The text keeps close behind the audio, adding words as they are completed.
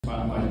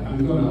Spotlight.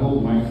 I'm going to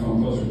hold the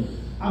microphone closer.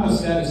 I'm a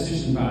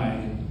statistician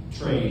by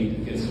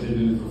trade. I guess I've been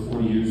doing it for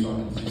 40 years, so I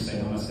can just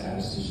say I'm a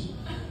statistician.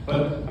 But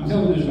I'm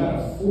telling you, there's about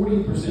a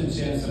 40%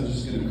 chance I'm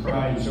just going to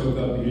cry and choke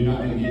up, and you're not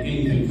going to get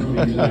anything from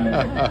me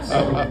tonight. So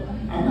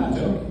I'm not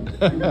joking.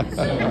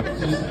 So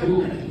just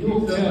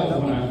you'll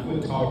tell when I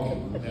quit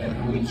talking that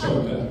I'm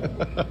choked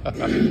up.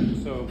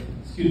 So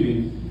excuse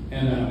me,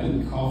 and I've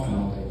been coughing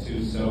all day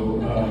too. So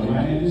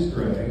my name is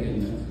Greg,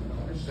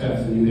 and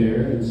Stephanie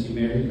there, and she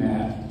married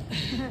Matt.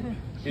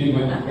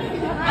 Anyway, I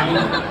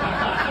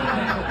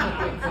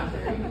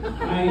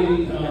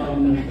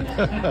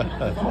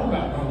thought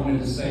about what I wanted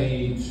to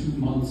say 2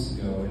 months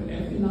ago, and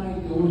every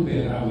night going to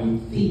bed I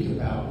would think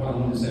about what I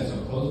wanted to say. So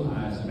I close my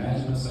eyes,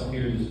 imagine myself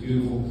here in this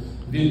beautiful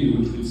venue,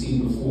 which we've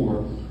seen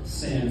before,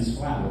 sans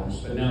flowers.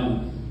 But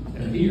now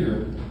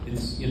here,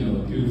 it's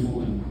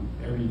beautiful and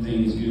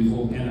everything is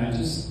beautiful. And I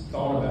just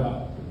thought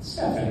about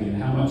Stephanie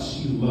and how much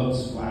she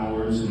loves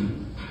flowers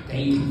and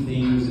dainty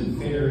things and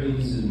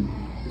fairies, and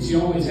she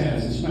always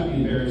has. And she might be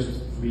embarrassed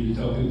for me to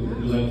tell people that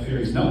you like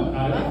fairies. No,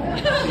 not at all.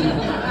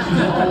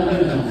 She's all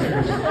in on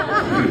fairies.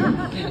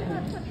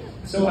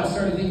 So I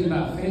started thinking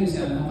about fantasy,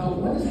 and I thought,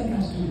 what does that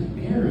have to do with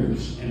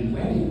marriage and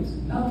weddings?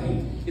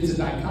 Nothing. It's a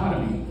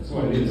dichotomy. That's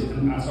what it is.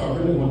 And so I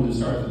really wanted to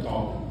start the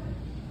talk.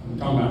 I'm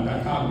talking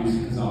about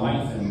dichotomies because I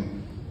like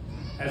them.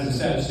 As a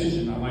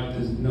statistician, I like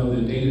to know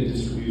the data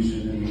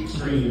distribution and the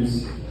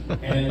extremes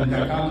and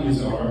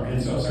dichotomies are. And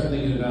so I started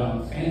thinking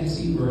about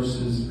fantasy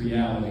versus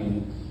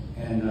reality.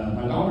 And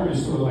my daughter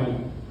is sort of like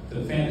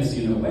the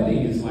fantasy in a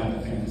wedding is like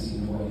a fantasy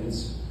in a way.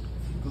 It's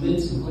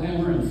glitz and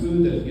glamour and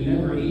food that you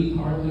never eat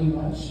hardly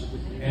much.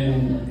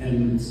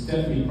 And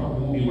Stephanie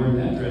probably won't be wearing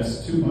that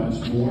dress too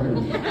much more.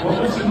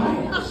 Well,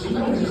 she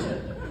might.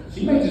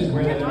 She may just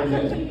wear that every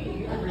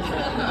day.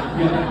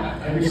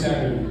 Yeah, every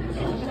Saturday.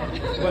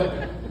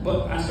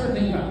 But I started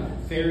thinking about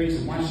fairies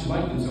and why she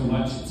liked them so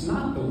much. It's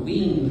not the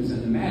wings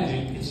and the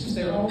magic. It's just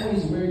they're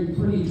always wearing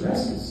pretty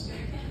dresses.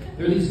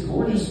 They're these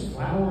gorgeous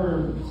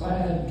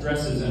flower-clad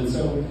dresses, and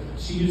so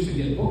she used to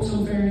get books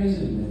on fairies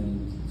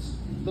and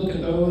look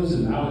at those,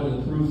 and I would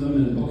approve them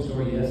in the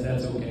bookstore. Yes,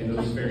 that's okay.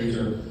 Those fairies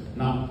are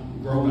not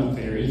grown-up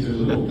fairies; they're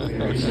little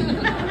fairies. And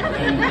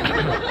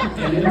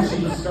then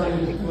she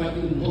started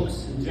collecting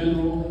books in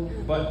general,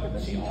 but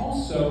she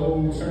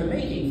also started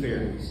making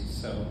fairies.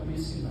 So let me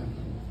see if I can.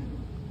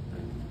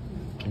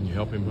 Can you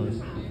help him, bud?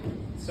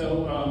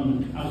 So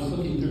I was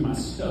looking through my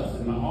stuff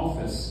in my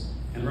office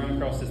and ran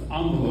across this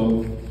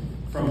envelope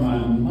from my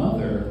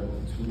mother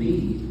to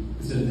me.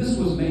 It said, "This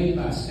was made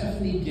by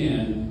Stephanie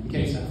Ginn," in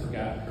case I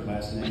forgot her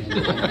last name.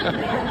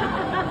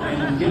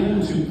 "And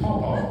given to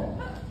Pawpaw.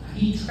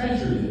 He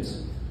treasured it.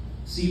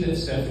 See that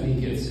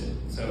Stephanie gets it."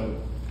 So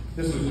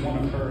this was one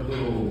of her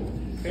little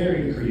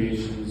fairy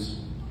creations.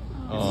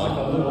 It's like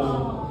a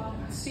little...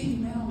 See,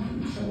 now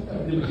you showed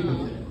up.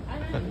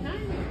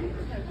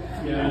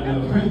 Yeah, I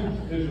know, right?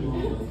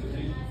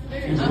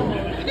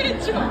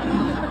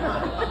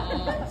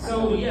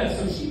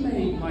 So she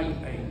made like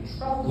a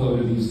truckload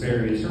of these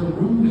fairies. Her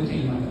room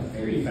became like a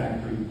fairy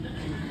factory.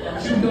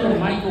 She would go to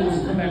Michael's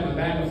and come back with a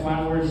bag of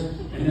flowers,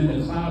 and then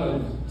the cloud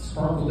of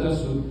sparkle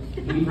dust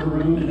would leave her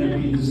room, and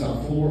there'd be just a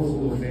floor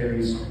full of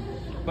fairies.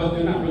 But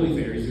they're not really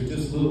fairies, they're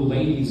just little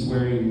ladies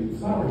wearing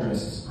flower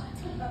dresses.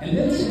 And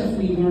then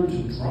Stephanie learned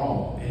to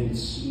draw, and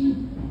she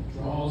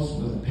draws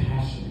with a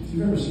passion. If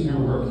you've ever seen her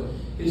work,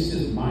 it's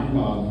just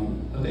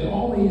mind-boggling. But they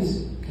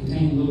always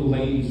contain little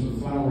ladies with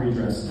flowery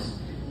dresses.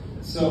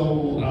 So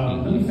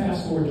let me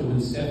fast forward to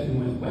when Stephanie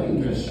went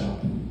wedding dress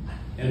shopping.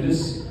 And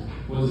this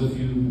was a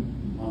few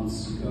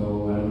months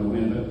ago, I don't know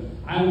when, but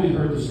I only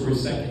heard the story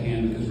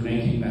secondhand because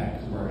Renee came back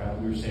to where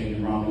we were staying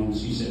in Raleigh, and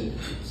she said,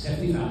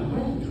 "Stephanie found a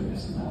wedding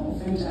dress." And oh,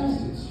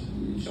 fantastic.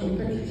 She showed me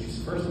pictures. She's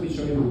first let me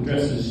show you the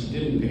dresses she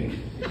didn't pick.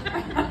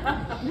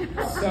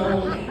 So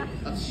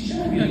she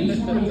showed me each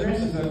one of the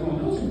dresses. I was going,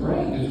 "Those are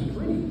great. Those are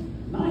pretty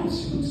nice.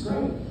 She looks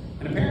great."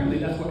 And apparently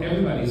that's what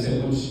everybody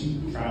said when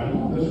she tried them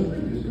on. Those are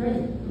pretty. It's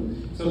great.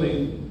 So they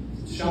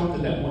shopped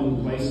at that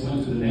one place,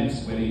 went to the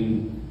next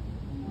wedding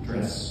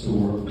dress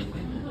store,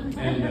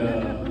 and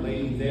a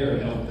lady there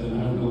helped them.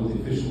 I don't know what the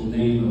official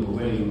name of the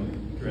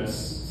wedding dress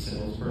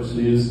salesperson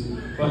is,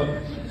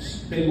 but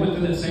they went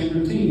through that same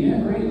routine. Yeah,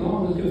 great.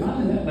 Oh, good.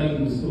 Finally, that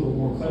lady was a little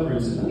more clever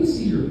and said, "Let me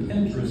see your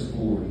Pinterest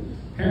board."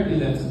 Apparently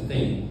that's a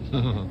thing.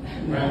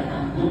 Right?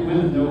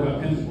 Women know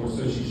about Pinterest boards,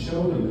 so she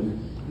showed them.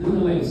 And then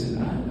the lady said,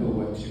 "I know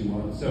what you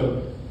want."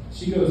 So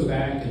she goes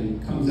back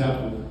and comes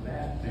out with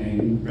that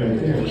thing right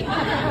there.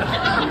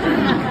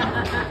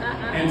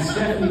 And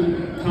Stephanie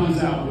comes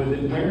out with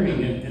it,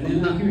 wearing it. And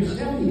then I hear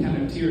Stephanie kind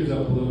of tears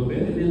up a little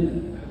bit. And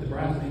then the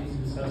bridesmaids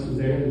and stuff was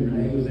there, and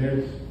Renee was there.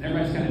 And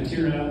everybody's kind of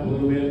tearing up a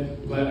little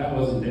bit. Glad I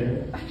wasn't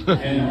there.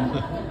 And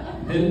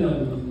then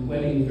the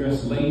wedding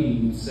dress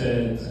lady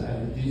said, "So I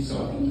think you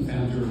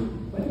found your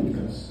wedding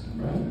dress,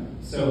 right?"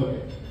 So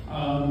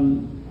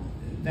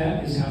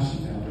that is how she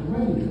found her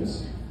wedding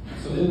dress.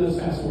 So then let's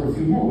fast forward a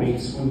few more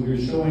weeks when we were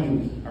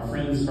showing our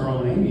friends Carl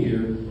and Amy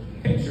here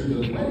pictures of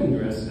the wedding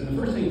dress. And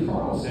the first thing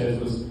Carl says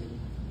was,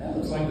 "That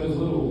looks like those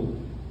little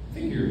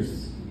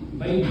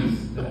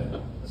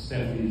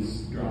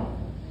is dry.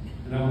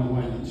 And I don't know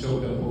why it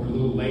choked up over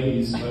little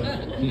ladies, but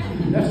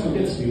that's what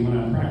gets me when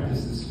I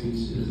practice this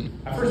speech.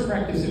 I first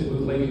practiced it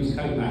with a lady who was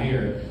cutting my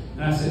hair.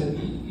 And I said,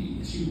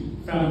 she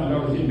found out my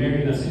daughter was getting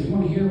married, and I said, you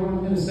want to hear what I'm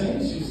going to say?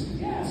 She said,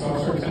 yeah. So I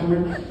started telling her,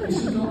 and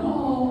she was going,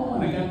 oh.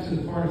 And I got to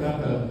the part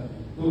about the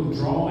little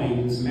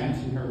drawings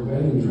matching her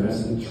wedding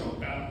dress, and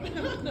choked out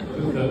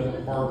with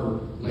the barber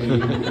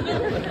lady.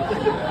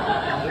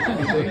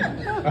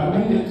 I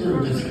made it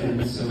through this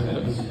thing, so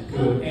that was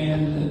good.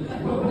 And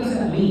what does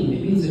that mean?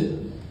 It means that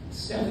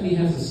Stephanie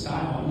has a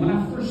style. And when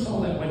I first saw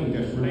that wedding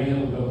dress, Renee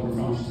held it up on her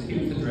phone. She said,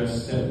 here's the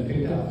dress Stephanie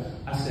picked up.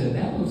 I said,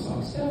 that looks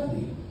like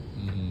Stephanie.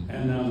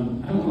 And I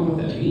don't know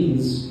what that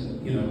means,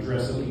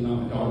 dress looking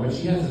like my daughter, but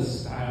she has a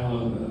style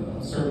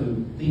of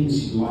certain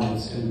things she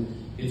likes, and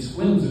it's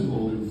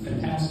whimsical and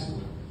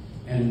fantastical.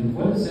 And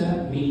what does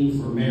that mean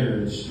for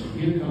marriage?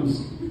 Here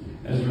comes,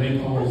 as Renee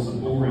calls, the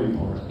boring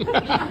part.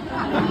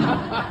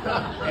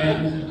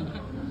 And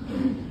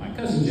my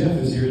cousin Jeff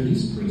is here, and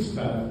he's preached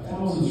about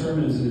 1,000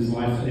 sermons in his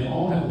life, and they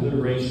all have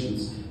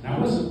alliterations. Now, I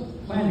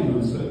wasn't planning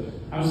on this, but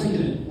I was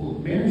thinking that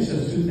marriage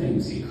does two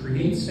things. It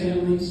creates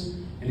families,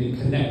 and it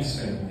connects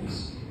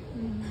families.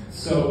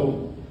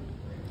 So,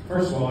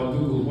 first of all, I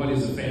Googled what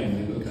is a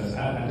family, because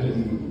I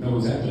didn't know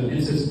exactly.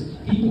 It says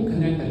people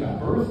connected by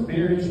birth,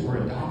 marriage, or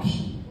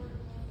adoption.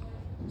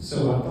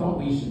 So I thought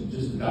we should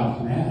just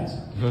adopt Matt.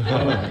 But the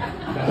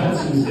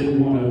Hudsons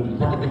didn't want to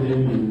part with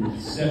him,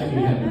 and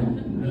Stephanie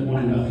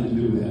wanted nothing to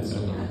do with that. So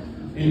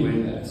anyway,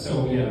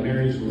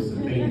 marriage was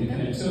the thing to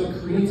connect. So it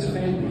creates a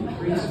family, it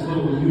creates a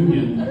little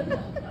union.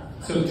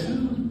 So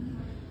two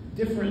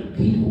different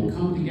people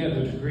come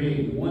together to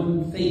create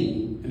one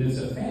thing, and it's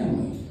a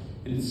family.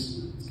 And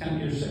it's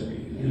kind of it's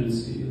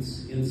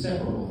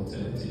inseparable.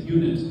 It's a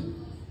unit.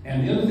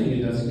 And the other thing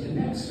it does, it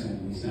connects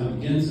families. Now, the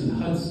Ginns and the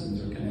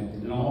Hudsons are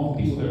connected, and all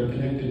the people that are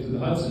connected to the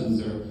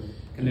Hudsons are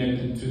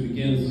connected to the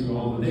Ginns through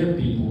all of their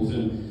peoples,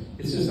 and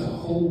it's just a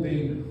whole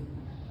big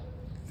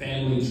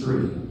family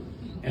tree.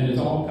 And it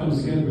all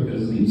comes together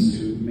because these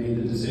two made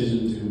the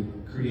decision to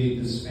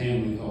create this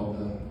family called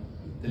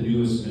the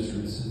newest Mr.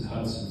 and Mrs.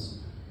 Hudsons.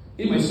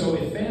 Anyway, so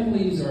if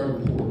families are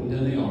important,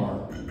 and they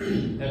are,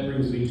 that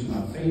brings me to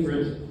my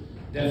favorite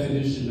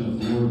definition of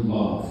the word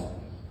love.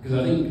 Because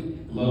I think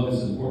love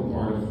is an important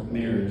part of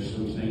marriage,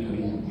 don't you think? I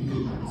mean,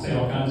 you could say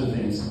all kinds of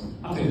things.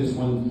 I'll tell you this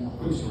one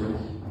quick story.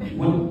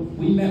 When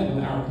we met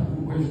with our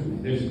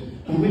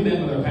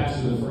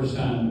pastor the first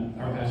time,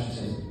 our pastor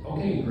says,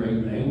 okay, Greg,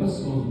 Renee, what's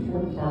the most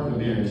important part of a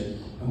marriage?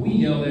 And we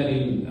yelled at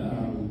him,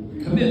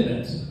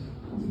 commitment,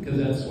 because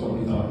that's what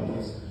we thought it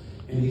was.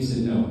 And he said,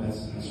 no,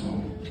 that's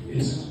wrong.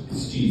 It's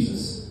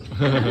Jesus.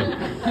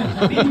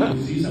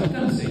 Jesus, I'm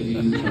going to say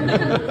Jesus.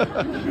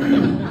 But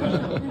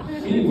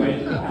anyway,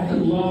 I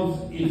think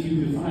love, if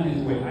you define it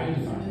the way I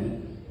define it,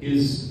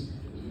 is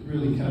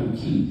really kind of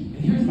key. And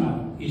here's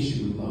my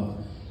issue with love.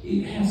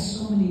 It has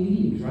so many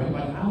meanings, right?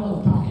 Like, I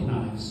love pocket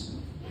knives.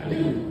 I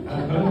do. But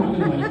I'm not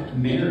going to,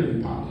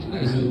 marry pocket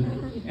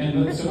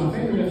knives. So my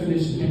favorite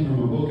definition came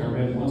from a book I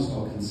read once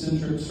called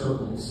Concentric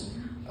Circles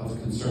of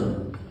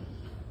Concern.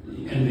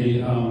 And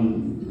the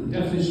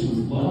definition was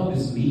love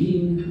is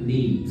meeting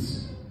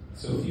needs.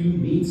 So if you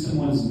meet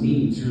someone's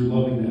needs, you're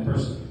loving that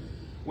person.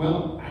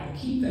 Well, I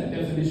keep that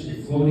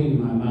definition floating in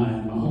my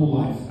mind my whole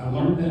life. I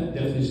learned that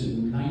definition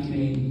in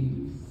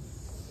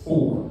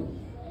 1984.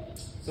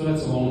 So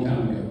that's a long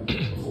time ago,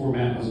 before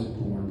Matt was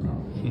born,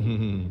 probably.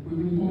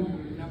 Were you born?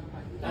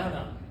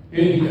 No.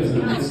 Yeah, he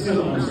doesn't. It's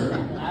still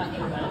uncertain.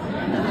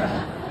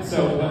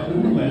 So, but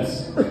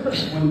nonetheless,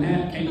 when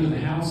Matt came to the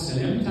house,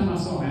 and every time I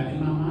saw Matt, in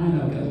my mind,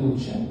 I've got a little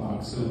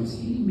checkbox. So is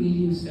he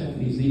meeting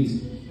Stephanie's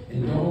needs?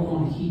 And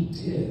doggone, he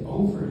did,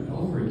 over and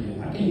over again.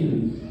 I can't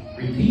even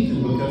repeat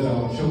them because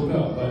I'll choke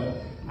up,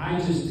 but I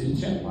just did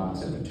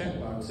checkbox after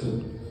checkbox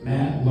of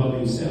Matt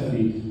loving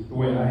Stephanie the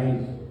way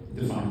I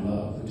define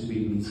love, which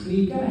means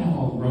you got to have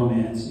all the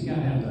romance, you got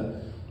to have the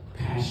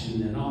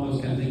passion and all those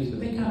kind of things, but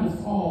they kind of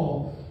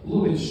fall a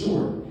little bit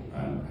short.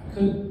 I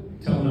could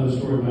tell another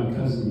story about my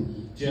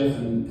cousin Jeff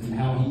and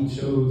how he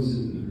chose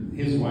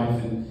his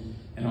wife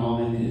and all,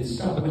 and it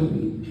stuck with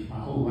me my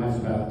whole life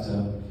about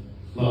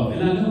love.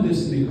 And I know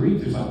this in the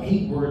Greek, there's like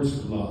 8 words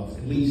for love,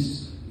 at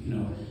least,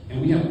 and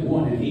we have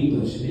 1 in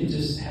English, and it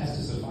just has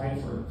to suffice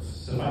for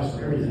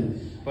everything.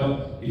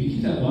 But if you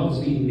keep that love as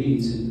meeting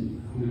needs,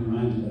 and I'm going to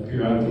remind you that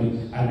periodically,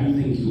 I do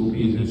think you will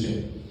be in good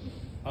shape.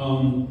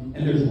 And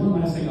there's one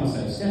last thing I'll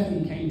say.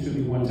 Stephanie came to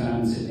me one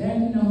time and said, Dad,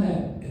 you know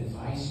that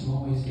advice you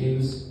always gave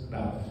us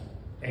about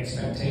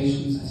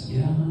expectations? I said,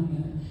 yeah.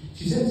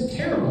 She said, it's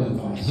terrible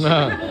advice.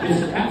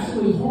 It's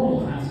absolutely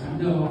horrible. And I said,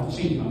 no, I've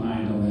changed my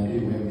mind on that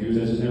anyway with you. I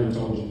just never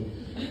told you.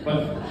 But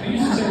I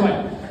used to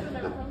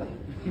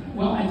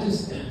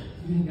say,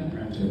 you ain't got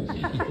around to it.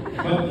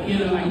 But, I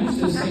used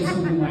to say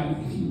something like,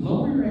 if you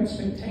lower your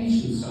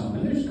expectations some,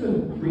 and there's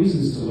good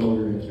reasons to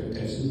lower your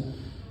expectations,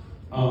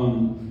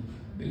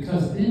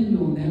 because then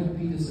you'll never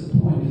be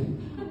disappointed.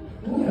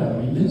 What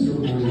a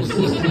miserable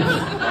existence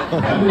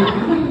that would be.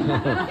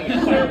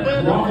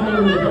 Like, wrong in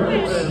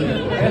reverse. The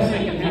best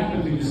thing can happen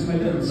to you, somebody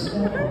doesn't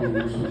step on you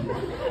or something.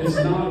 It's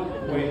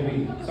not the way to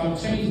be. So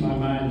I've changed my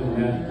mind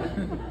on that.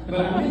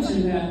 But I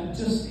mentioned that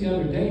just the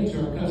other day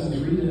to our cousins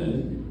Rita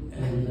and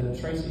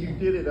Tracy. You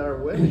did it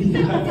our way.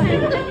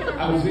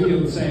 I was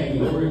videoed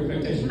saying lower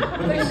expectations.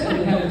 But they said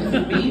it had a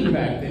different meaning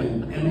back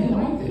then, and they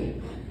liked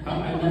it.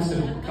 I must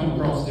have come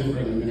across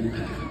differently.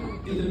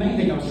 The main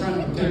thing, I was trying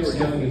to protect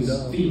Stephanie's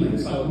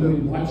feelings. Like when we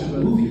watch a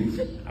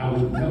movie, I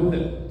would know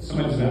that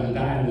somebody's about to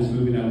die in this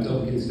movie, and I would tell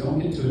the kids, don't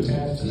get too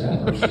attached to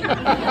that person.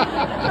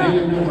 They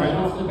would know right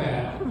off the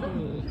bat,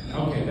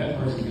 okay, that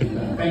person's going to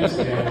die. Thanks,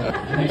 Dad.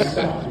 And they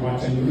stopped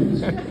watching the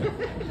movies.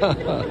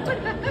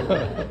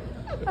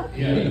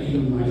 Yeah,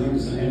 even my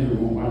youngest son Andrew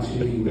won't watch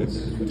anything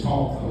because we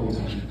talk the whole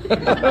time.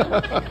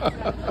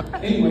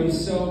 Anyway,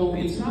 so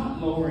it's not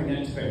lowering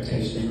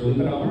expectations really,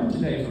 but I learned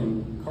today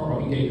from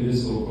Carl, he gave me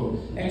this little quote.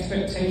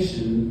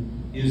 Expectation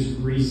is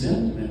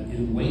resentment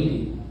in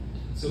waiting.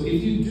 So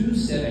if you do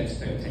set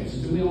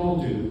expectations, and we all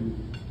do,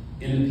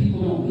 and if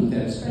people don't meet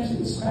that, especially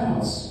the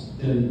spouse,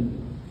 then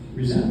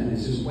resentment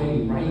is just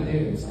waiting right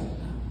there. It's like,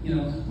 you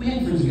know, we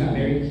had friends who got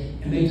married,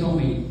 and they told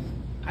me,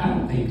 I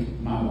don't think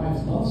my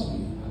wife loves me.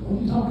 What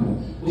are you talking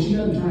about? Well, she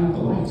doesn't turn out the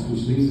lights when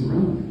she leaves the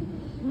room.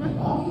 Like,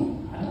 Bobby,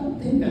 I don't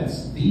think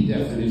that's the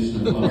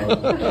definition of love.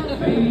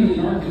 Maybe in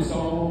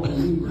Arkansas, when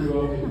we grew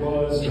up, it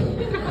was,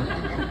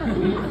 but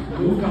we've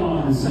moved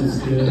on since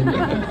then,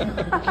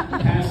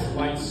 past the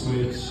light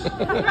switch.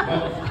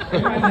 But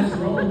everybody has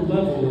their own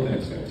level of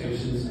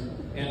expectations.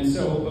 And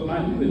so, but my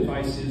new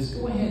advice is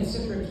go ahead,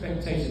 set your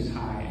expectations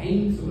high,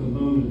 aim for the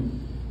moon,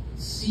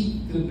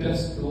 seek the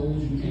best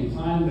goals you can,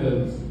 climb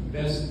the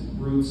best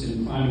routes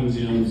in climbing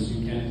gyms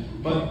you can,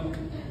 but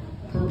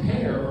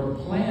prepare or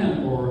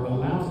plan or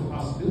allow for the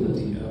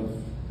possibility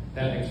of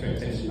that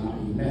expectation not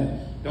being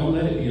met. Don't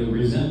let it be a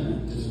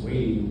resentment just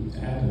waiting to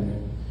happen there.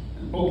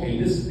 Okay,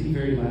 this is the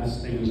very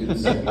last thing I'm going to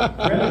say.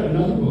 I read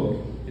another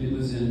book, and it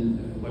was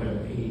in,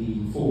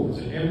 84. So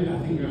I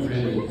think I've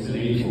read it was in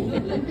 84.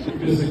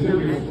 It was a good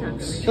year for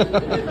books.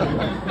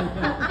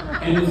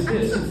 And it's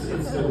this,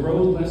 it's The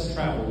Road Less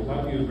Traveled. A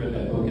lot of you have read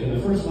that book. And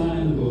the first line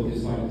in the book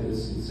is like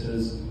this. It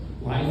says,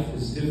 life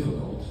is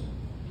difficult.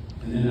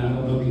 And then I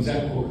don't know the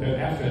exact quote,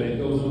 after that it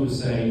goes on to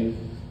say,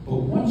 but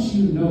once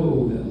you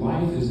know that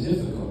life is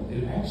difficult,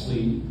 it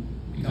actually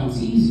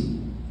becomes easy.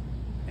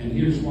 And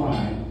here's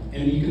why.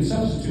 And you can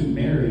substitute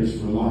marriage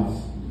for life.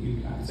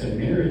 I could say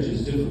marriage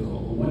is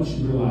difficult, but once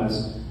you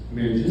realize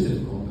marriage is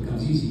difficult, it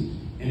becomes easy.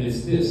 And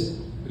it's this,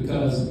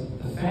 because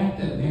the fact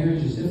that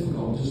marriage is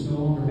difficult just no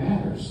longer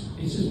matters.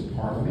 It's just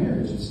part of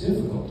marriage. It's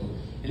difficult.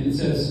 And it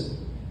says,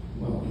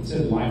 well, it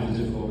said life is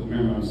difficult, but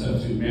remember I'm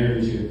substituting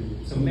marriage here.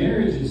 So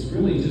marriage is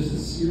really just a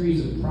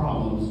series of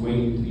problems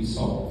waiting to be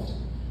solved.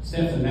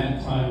 Steph and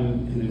Matt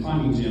climb in the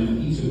climbing gym,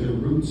 and each of their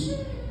routes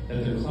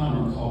that they're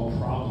climbing are called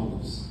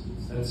problems.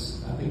 I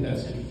think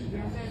that's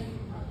interesting.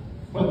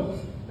 What?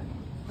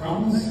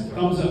 Problems?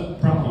 Thumbs up.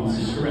 Problems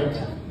is correct.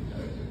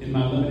 In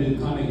my limited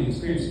climbing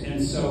experience.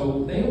 And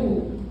so they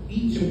will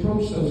each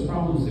approach those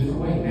problems a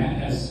different way. Matt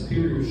has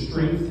superior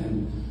strength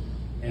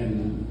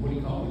and what do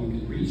you call it? You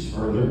can reach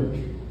further.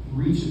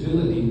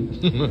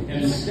 Reachability.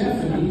 And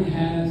Stephanie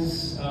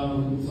has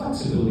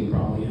flexibility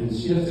probably, and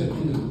she has to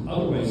think of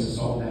other ways to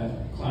solve that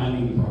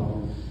climbing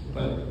problem.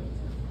 But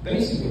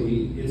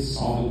basically, it's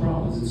solving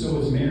problems, and so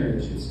is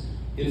marriage.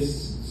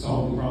 It's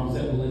solving problems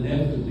that will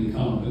inevitably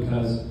come,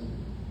 because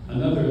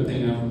another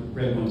thing I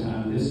read one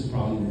time, and this is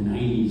probably in the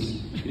 90s,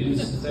 it was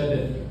said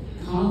that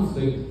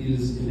conflict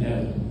is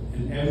inevitable.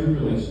 In every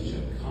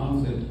relationship,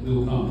 conflict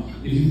will come.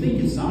 If you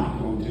think it's not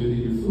going to, then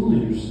you're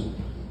fooling yourself.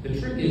 The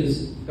trick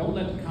is, don't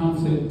let the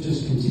conflict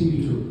just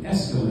continue to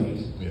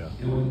escalate. Yeah.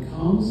 And when it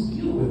comes,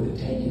 deal with it,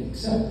 take it,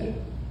 accept it,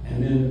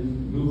 and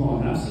then move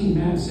on. And I've seen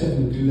Matt and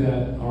Stephanie do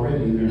that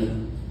already in their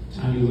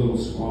tiny little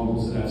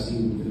squabbles that I've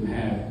seen them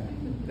have.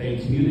 They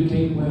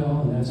communicate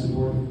well, and that's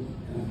important.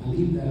 And I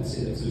believe that's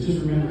it. So just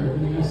remember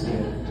everything I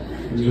said.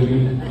 And you'll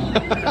be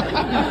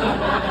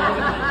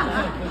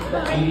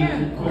any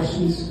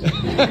questions?